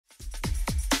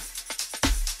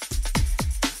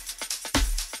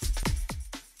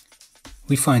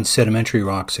We find sedimentary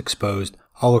rocks exposed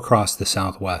all across the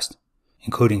Southwest,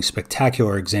 including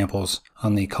spectacular examples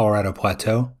on the Colorado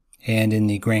Plateau and in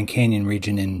the Grand Canyon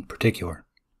region in particular.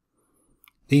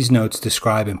 These notes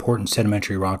describe important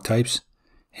sedimentary rock types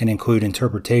and include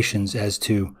interpretations as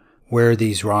to where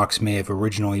these rocks may have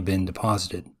originally been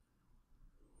deposited.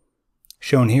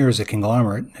 Shown here is a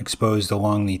conglomerate exposed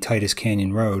along the Titus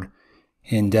Canyon Road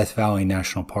in Death Valley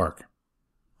National Park.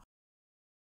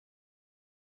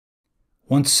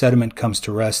 Once sediment comes to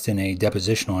rest in a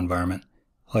depositional environment,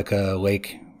 like a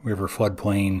lake, river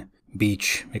floodplain,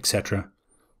 beach, etc.,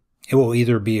 it will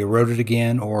either be eroded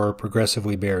again or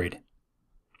progressively buried.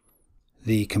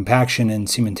 The compaction and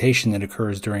cementation that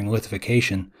occurs during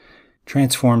lithification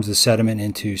transforms the sediment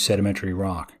into sedimentary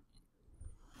rock.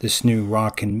 This new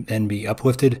rock can then be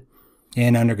uplifted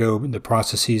and undergo the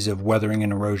processes of weathering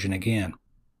and erosion again.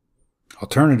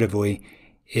 Alternatively,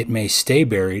 it may stay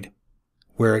buried,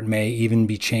 where it may even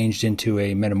be changed into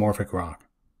a metamorphic rock.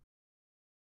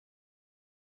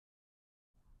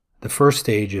 The first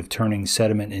stage of turning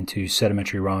sediment into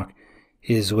sedimentary rock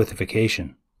is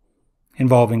lithification,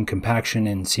 involving compaction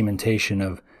and cementation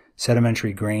of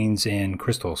sedimentary grains and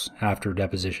crystals after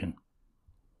deposition.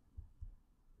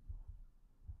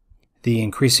 The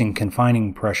increasing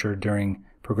confining pressure during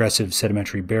progressive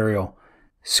sedimentary burial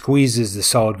squeezes the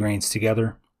solid grains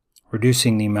together,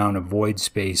 reducing the amount of void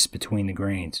space between the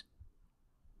grains.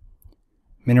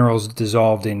 Minerals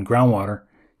dissolved in groundwater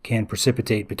can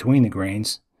precipitate between the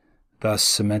grains, thus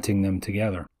cementing them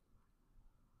together.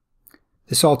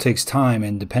 This all takes time,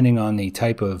 and depending on the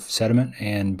type of sediment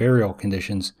and burial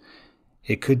conditions,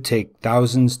 it could take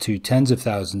thousands to tens of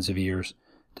thousands of years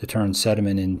to turn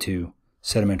sediment into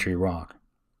sedimentary rock.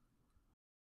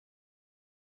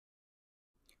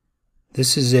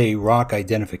 This is a rock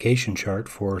identification chart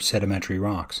for sedimentary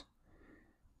rocks.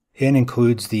 It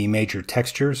includes the major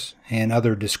textures and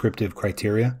other descriptive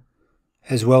criteria,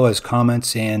 as well as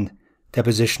comments and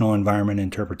depositional environment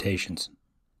interpretations.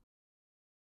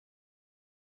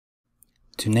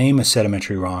 To name a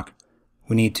sedimentary rock,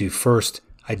 we need to first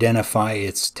identify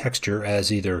its texture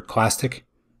as either clastic,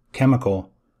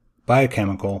 chemical,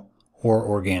 biochemical, or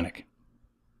organic.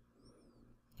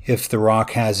 If the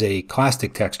rock has a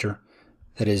clastic texture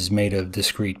that is made of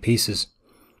discrete pieces,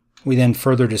 we then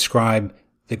further describe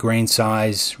the grain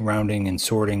size, rounding and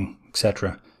sorting,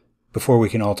 etc., before we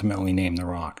can ultimately name the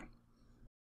rock.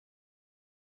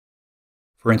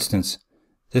 For instance,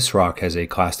 this rock has a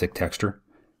clastic texture,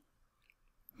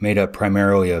 made up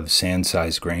primarily of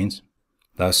sand-sized grains,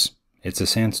 thus it's a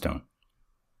sandstone.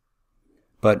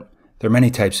 But there are many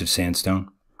types of sandstone,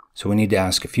 so we need to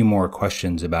ask a few more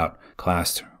questions about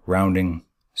class, rounding,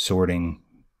 sorting,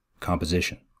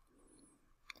 composition.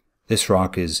 This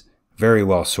rock is very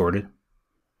well sorted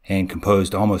and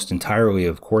composed almost entirely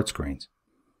of quartz grains,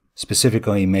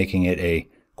 specifically making it a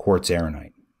quartz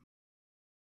arenite.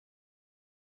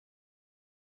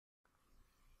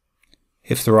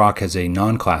 If the rock has a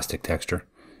non-clastic texture,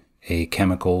 a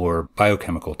chemical or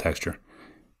biochemical texture,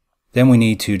 then we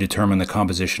need to determine the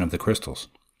composition of the crystals,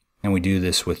 and we do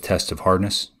this with tests of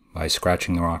hardness by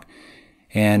scratching the rock,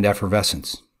 and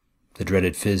effervescence, the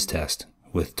dreaded fizz test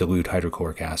with dilute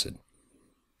hydrochloric acid.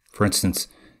 For instance,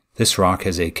 this rock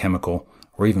has a chemical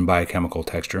or even biochemical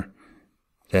texture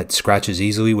that scratches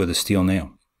easily with a steel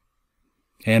nail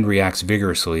and reacts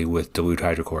vigorously with dilute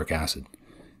hydrochloric acid.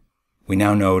 We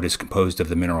now know it is composed of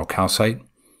the mineral calcite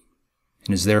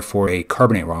and is therefore a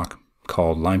carbonate rock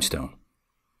called limestone.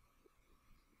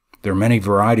 There are many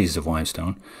varieties of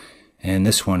limestone, and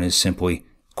this one is simply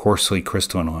coarsely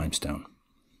crystalline limestone.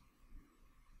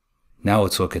 Now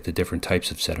let's look at the different types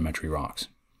of sedimentary rocks.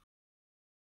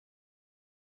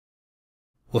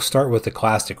 We'll start with the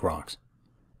clastic rocks.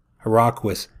 A rock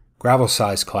with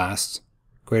gravel-sized clasts,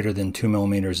 greater than 2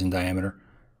 millimeters in diameter,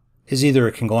 is either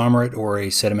a conglomerate or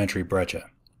a sedimentary breccia.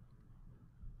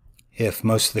 If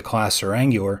most of the clasts are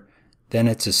angular, then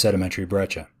it's a sedimentary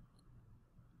breccia.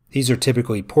 These are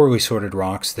typically poorly sorted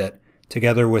rocks that,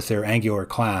 together with their angular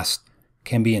clasts,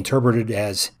 can be interpreted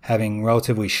as having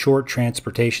relatively short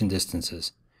transportation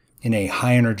distances in a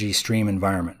high-energy stream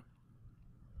environment.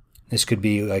 This could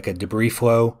be like a debris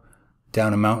flow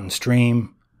down a mountain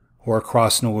stream or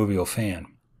across an alluvial fan.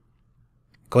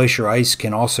 Glacier ice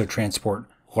can also transport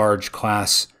large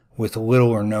clasts with little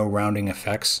or no rounding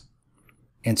effects,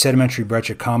 and sedimentary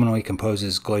breccia commonly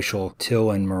composes glacial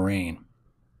till and moraine.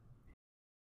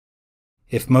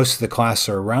 If most of the clasts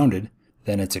are rounded,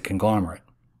 then it's a conglomerate.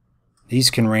 These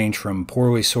can range from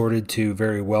poorly sorted to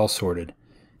very well sorted,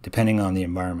 depending on the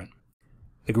environment.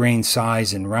 The grain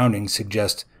size and rounding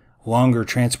suggest longer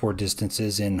transport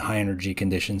distances in high energy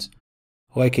conditions,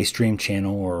 like a stream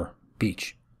channel or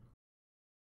beach.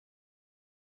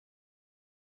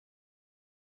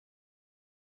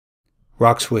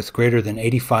 Rocks with greater than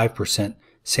 85%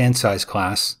 sand size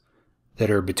class that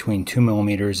are between 2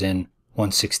 millimeters and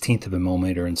 1/16 of a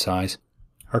millimeter in size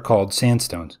are called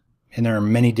sandstones, and there are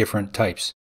many different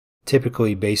types,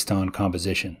 typically based on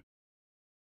composition.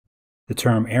 The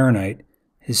term arenite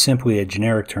is simply a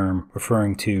generic term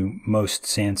referring to most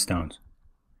sandstones.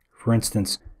 For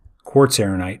instance, quartz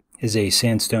arenite is a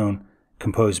sandstone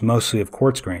composed mostly of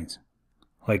quartz grains,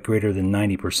 like greater than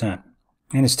 90%,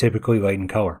 and is typically light in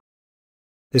color.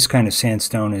 This kind of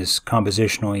sandstone is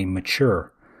compositionally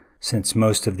mature, since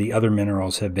most of the other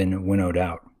minerals have been winnowed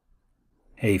out.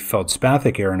 A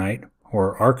feldspathic arenite,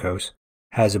 or arkose,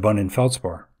 has abundant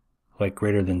feldspar, like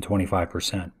greater than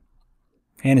 25%,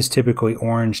 and is typically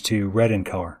orange to red in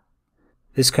color.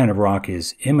 This kind of rock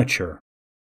is immature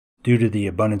due to the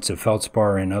abundance of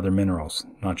feldspar in other minerals,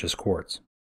 not just quartz.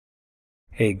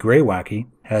 A greywacke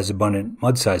has abundant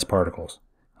mud-sized particles,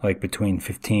 like between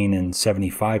 15 and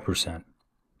 75%,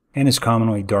 and is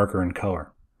commonly darker in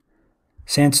color.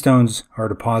 Sandstones are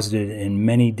deposited in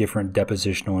many different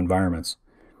depositional environments.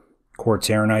 Quartz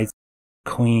aronite,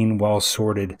 clean,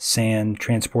 well-sorted sand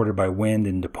transported by wind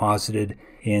and deposited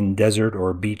in desert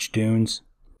or beach dunes.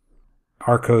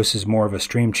 Arkose is more of a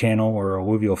stream channel or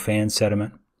alluvial fan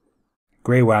sediment.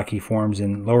 Greywacke forms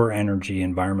in lower energy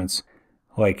environments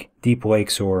like deep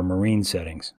lakes or marine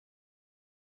settings.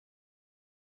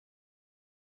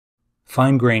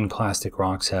 Fine-grained clastic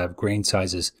rocks have grain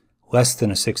sizes less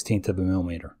than 1/16 of a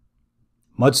millimeter.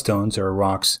 Mudstones are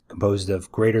rocks composed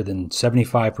of greater than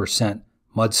 75%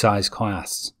 mud-size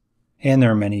clasts, and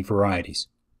there are many varieties.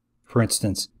 For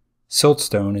instance,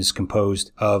 siltstone is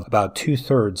composed of about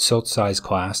 2/3 silt-size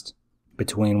clasts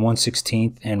between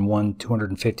 1/16 and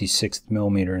 1/256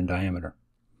 millimeter in diameter,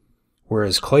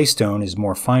 whereas claystone is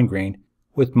more fine-grained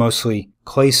with mostly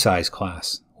clay-size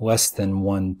clasts, less than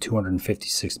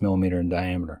 1/256 millimeter in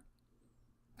diameter.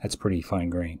 That's pretty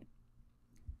fine-grained.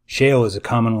 Shale is a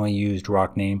commonly used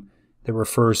rock name that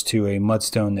refers to a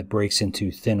mudstone that breaks into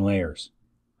thin layers.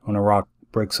 When a rock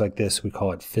breaks like this, we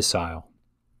call it fissile.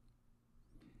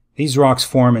 These rocks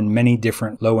form in many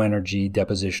different low-energy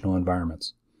depositional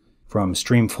environments, from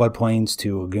stream floodplains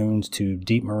to lagoons to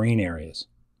deep marine areas.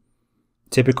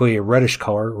 Typically, a reddish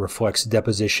color reflects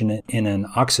deposition in an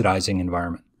oxidizing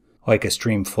environment, like a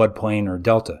stream floodplain or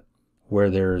delta, where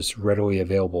there's readily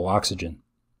available oxygen.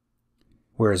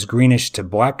 Whereas greenish to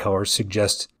black colors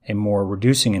suggest a more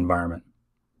reducing environment,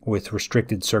 with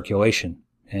restricted circulation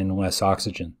and less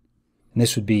oxygen. And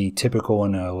this would be typical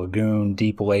in a lagoon,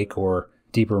 deep lake, or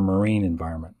deeper marine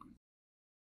environment.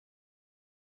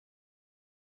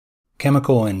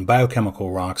 Chemical and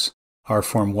biochemical rocks are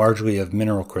formed largely of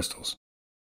mineral crystals,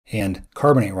 and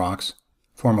carbonate rocks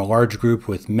form a large group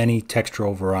with many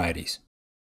textural varieties.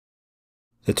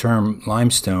 The term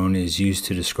limestone is used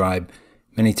to describe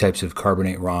many types of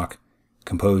carbonate rock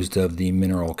composed of the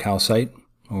mineral calcite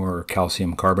or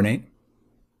calcium carbonate.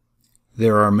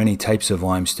 There are many types of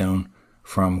limestone,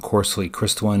 from coarsely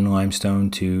crystalline limestone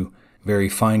to very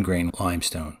fine-grained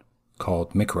limestone,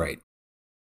 called micrite.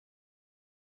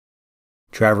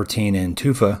 Travertine and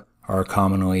tufa are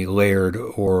commonly layered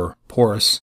or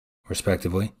porous,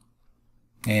 respectively,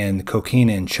 and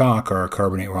coquina and chalk are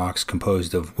carbonate rocks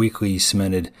composed of weakly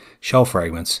cemented shell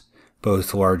fragments,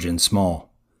 both large and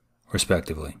small,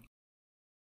 respectively.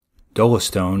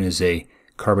 Dolostone is a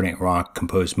carbonate rock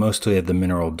composed mostly of the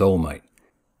mineral dolomite,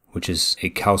 which is a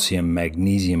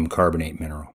calcium-magnesium carbonate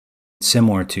mineral,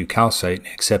 similar to calcite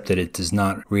except that it does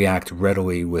not react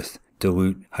readily with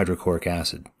dilute hydrochloric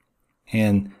acid.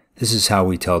 And this is how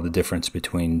we tell the difference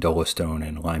between dolostone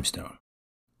and limestone.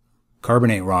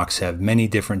 Carbonate rocks have many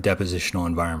different depositional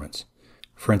environments.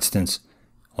 For instance,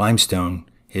 limestone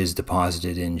is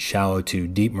deposited in shallow to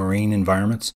deep marine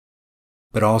environments,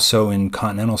 but also in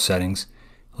continental settings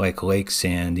like lakes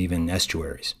and even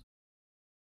estuaries.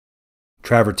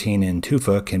 Travertine and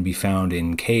tufa can be found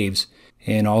in caves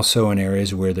and also in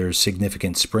areas where there's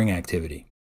significant spring activity.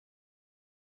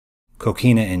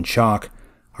 Coquina and chalk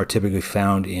are typically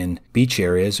found in beach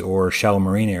areas or shallow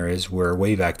marine areas where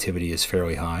wave activity is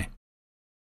fairly high.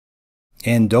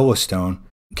 And dolostone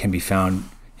can be found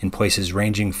in places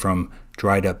ranging from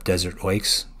dried up desert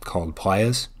lakes, called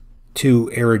playas,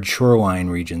 to arid shoreline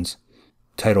regions,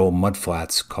 tidal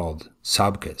mudflats called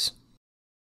sabkas.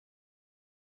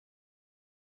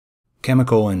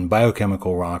 Chemical and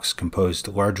biochemical rocks composed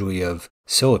largely of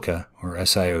silica, or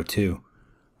SiO2,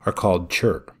 are called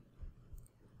chert.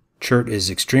 Chert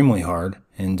is extremely hard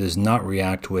and does not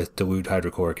react with dilute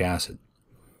hydrochloric acid.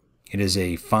 It is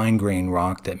a fine-grained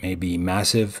rock that may be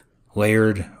massive,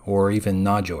 layered, or even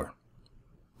nodular.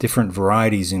 Different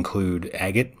varieties include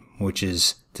agate, which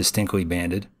is distinctly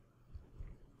banded,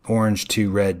 orange to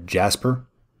red jasper,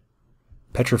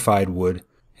 petrified wood,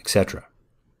 etc.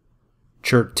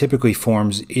 Chert typically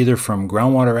forms either from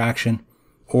groundwater action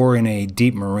or in a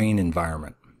deep marine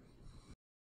environment.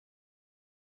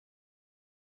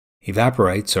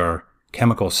 Evaporites are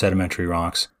chemical sedimentary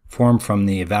rocks formed from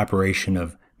the evaporation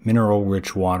of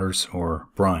mineral-rich waters or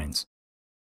brines.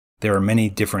 There are many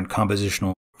different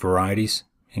compositional varieties,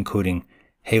 including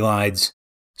halides,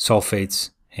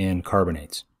 sulfates, and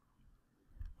carbonates.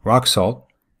 Rock salt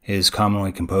is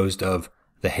commonly composed of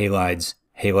the halides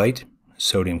halite,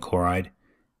 sodium chloride,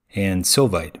 and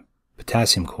sylvite,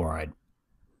 potassium chloride.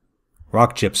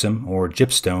 Rock gypsum, or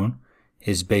gypstone,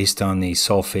 is based on the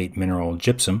sulfate mineral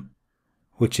gypsum,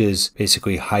 which is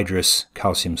basically hydrous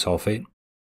calcium sulfate.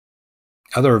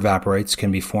 Other evaporites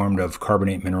can be formed of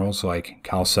carbonate minerals like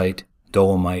calcite,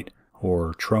 dolomite,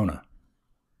 or trona.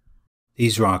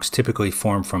 These rocks typically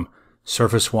form from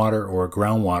surface water or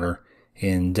groundwater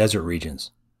in desert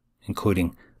regions,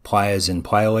 including playas and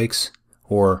playa lakes,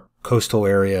 or coastal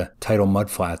area tidal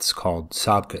mudflats called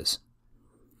sabkas.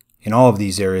 In all of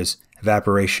these areas,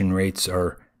 evaporation rates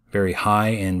are very high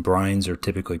and brines are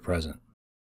typically present.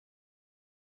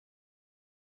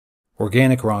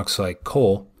 Organic rocks like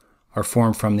coal are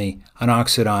formed from the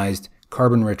unoxidized,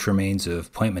 carbon-rich remains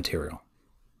of plant material.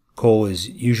 Coal is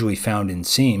usually found in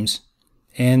seams,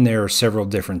 and there are several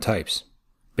different types,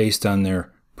 based on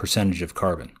their percentage of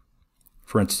carbon.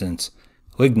 For instance,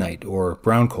 lignite, or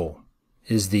brown coal,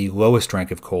 is the lowest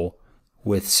rank of coal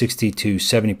with 60 to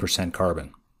 70%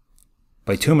 carbon.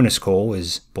 Bituminous coal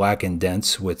is black and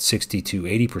dense with 60 to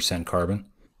 80% carbon.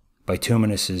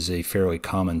 Bituminous is a fairly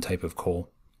common type of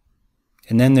coal.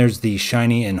 And then there's the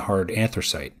shiny and hard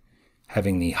anthracite,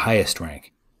 having the highest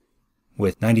rank,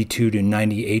 with 92 to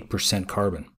 98%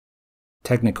 carbon.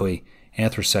 Technically,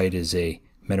 anthracite is a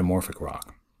metamorphic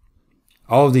rock.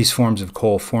 All of these forms of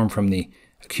coal form from the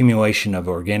accumulation of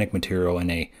organic material in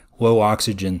a low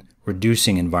oxygen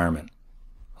reducing environment,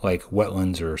 like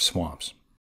wetlands or swamps.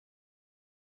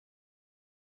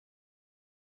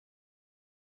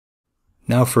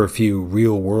 Now for a few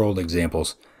real-world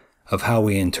examples of how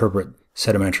we interpret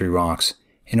sedimentary rocks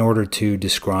in order to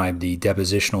describe the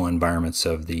depositional environments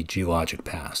of the geologic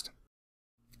past.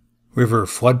 River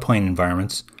floodplain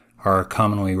environments are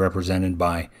commonly represented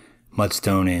by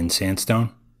mudstone and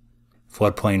sandstone.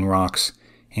 Floodplain rocks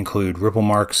include ripple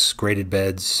marks, graded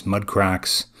beds, mud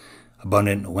cracks,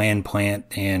 abundant land plant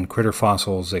and critter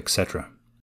fossils, etc.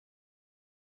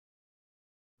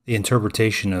 The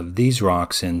interpretation of these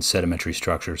rocks in sedimentary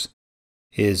structures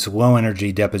is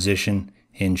low-energy deposition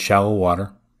in shallow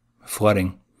water,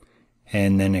 flooding,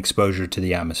 and then exposure to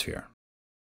the atmosphere.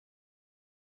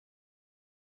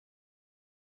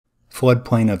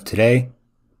 Floodplain of today,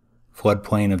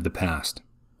 floodplain of the past.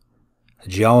 A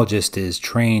geologist is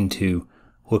trained to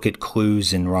look at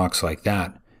clues in rocks like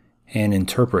that and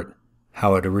interpret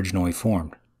how it originally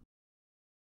formed.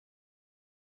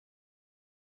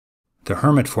 The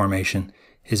Hermit Formation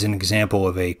is an example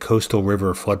of a coastal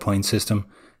river floodplain system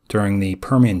during the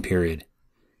Permian period,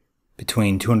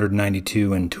 between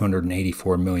 292 and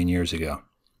 284 million years ago.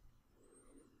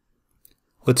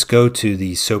 Let's go to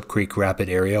the Soap Creek Rapid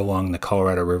area along the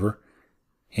Colorado River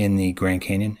in the Grand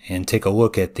Canyon and take a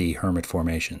look at the Hermit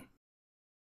Formation.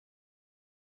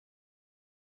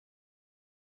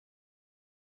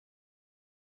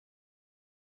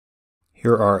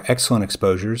 Here are excellent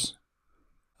exposures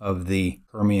of the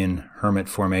Permian Hermit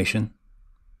Formation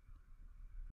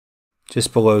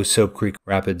just below Soap Creek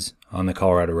Rapids on the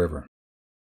Colorado River.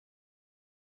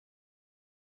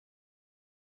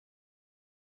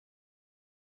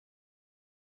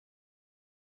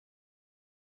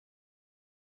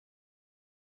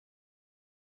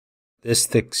 This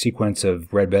thick sequence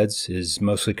of red beds is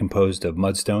mostly composed of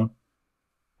mudstone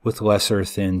with lesser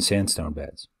thin sandstone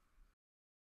beds.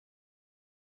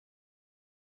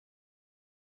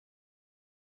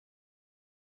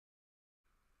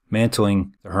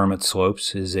 Mantling the Hermit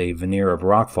slopes is a veneer of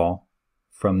rockfall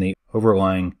from the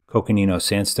overlying Coconino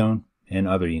sandstone and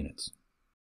other units.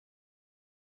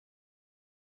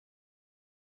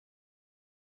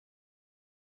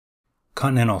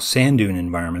 Continental sand dune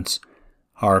environments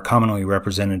are commonly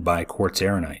represented by quartz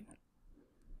arenite.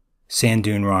 Sand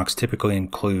dune rocks typically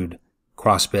include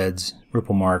crossbeds,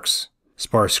 ripple marks,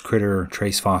 sparse critter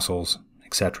trace fossils,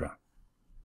 etc.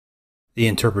 The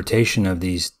interpretation of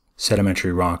these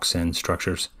sedimentary rocks and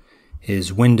structures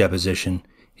is wind deposition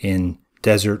in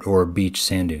desert or beach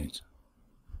sand dunes.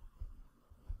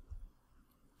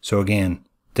 So again,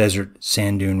 desert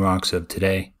sand dune rocks of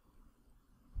today,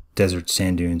 desert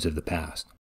sand dunes of the past.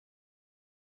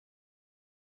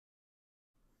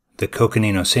 The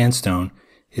Coconino Sandstone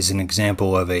is an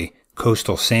example of a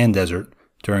coastal sand desert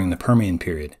during the Permian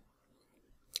period,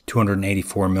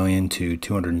 284 million to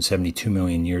 272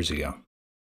 million years ago.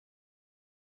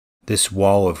 This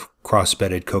wall of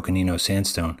cross-bedded Coconino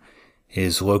Sandstone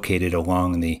is located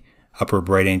along the Upper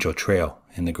Bright Angel Trail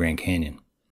in the Grand Canyon.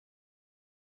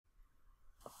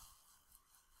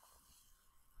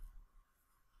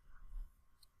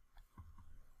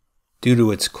 Due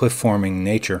to its cliff-forming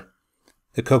nature,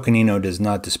 the Coconino does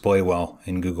not display well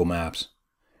in Google Maps.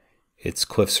 Its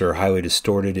cliffs are highly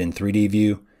distorted in 3D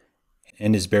view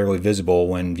and is barely visible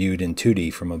when viewed in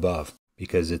 2D from above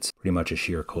because it's pretty much a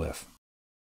sheer cliff.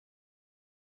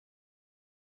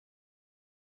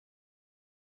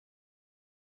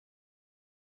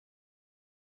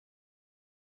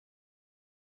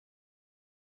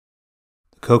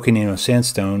 The Coconino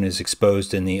Sandstone is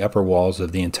exposed in the upper walls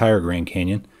of the entire Grand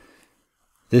Canyon.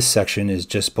 This section is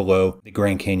just below the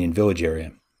Grand Canyon Village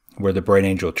area, where the Bright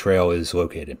Angel Trail is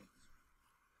located.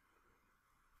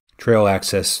 Trail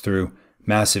access through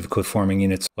massive cliff-forming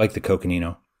units like the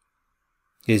Coconino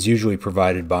is usually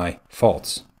provided by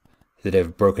faults that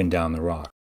have broken down the rock.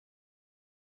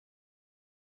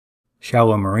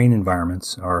 Shallow marine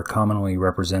environments are commonly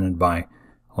represented by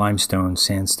limestone,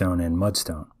 sandstone, and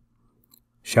mudstone.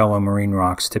 Shallow marine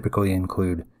rocks typically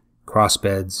include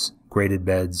crossbeds, graded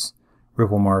beds,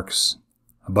 ripple marks,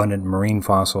 abundant marine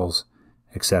fossils,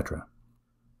 etc.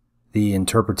 The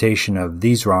interpretation of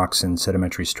these rocks and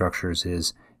sedimentary structures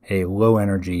is a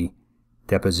low-energy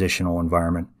depositional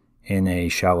environment in a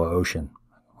shallow ocean,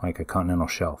 like a continental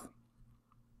shelf.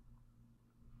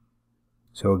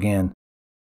 So again,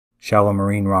 shallow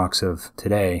marine rocks of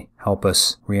today help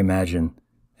us reimagine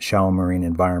the shallow marine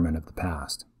environment of the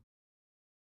past.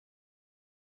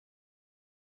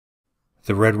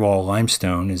 The Redwall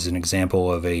limestone is an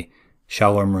example of a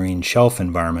shallow marine shelf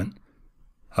environment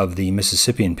of the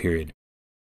Mississippian period,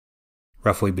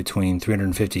 roughly between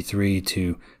 353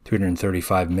 to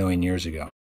 335 million years ago.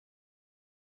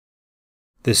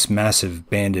 This massive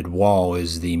banded wall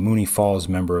is the Mooney Falls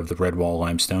member of the Redwall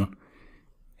limestone,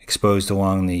 exposed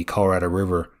along the Colorado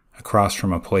River across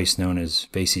from a place known as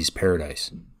Vasey's Paradise.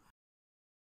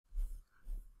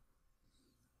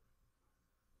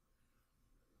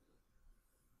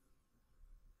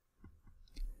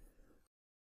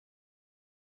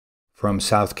 From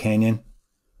South Canyon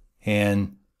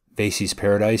and Vasey's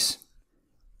Paradise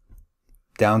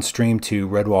downstream to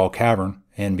Redwall Cavern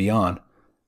and beyond,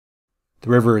 the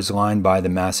river is lined by the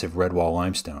massive Redwall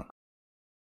limestone.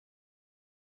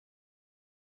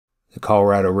 The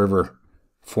Colorado River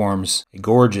forms a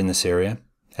gorge in this area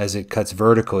as it cuts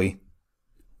vertically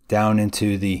down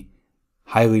into the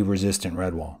highly resistant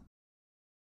Redwall.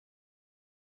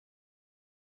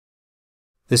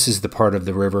 This is the part of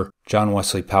the river John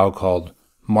Wesley Powell called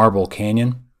Marble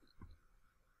Canyon,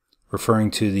 referring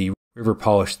to the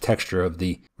river-polished texture of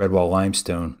the Redwall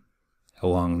limestone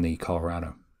along the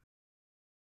Colorado.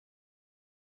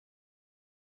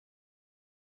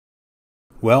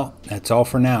 Well, that's all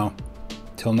for now.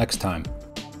 Till next time.